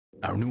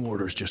Our new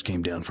orders just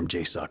came down from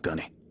JSOC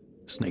Gunny.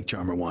 Snake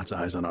Charmer wants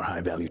eyes on our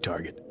high-value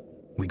target.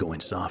 We go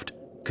in soft,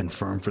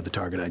 confirm for the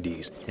target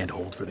IDs, and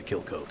hold for the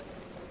kill code.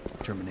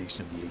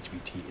 Termination of the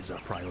HVT is our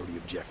priority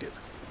objective.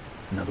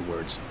 In other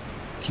words,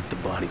 keep the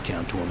body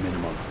count to a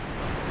minimum.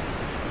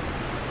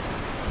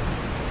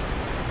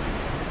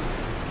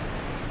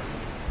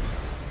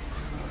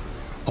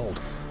 Hold.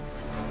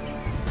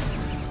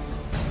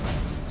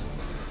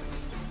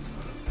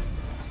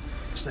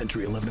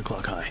 Sentry 11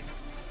 o'clock high.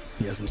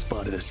 He hasn't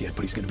spotted us yet,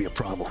 but he's gonna be a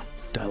problem.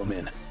 Dial him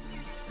in.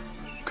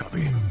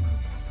 Copy.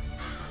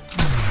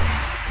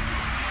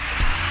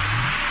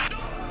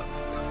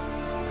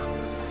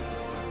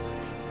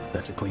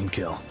 That's a clean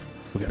kill.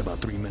 We got about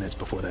 3 minutes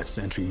before that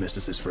sentry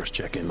misses his first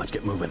check-in. Let's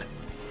get moving.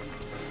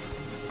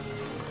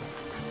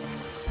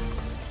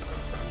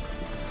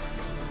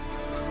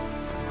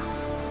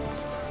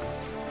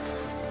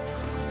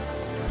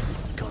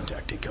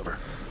 Contact, take cover.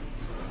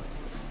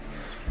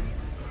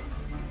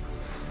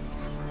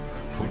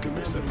 We can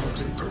miss up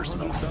close and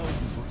personal.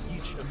 200,000 for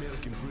each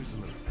American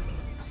prisoner.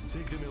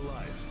 Take them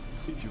alive,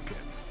 if you can.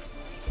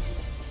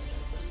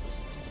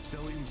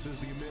 Salim says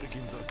the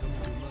Americans are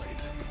coming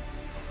tonight.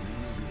 We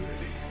will be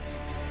ready.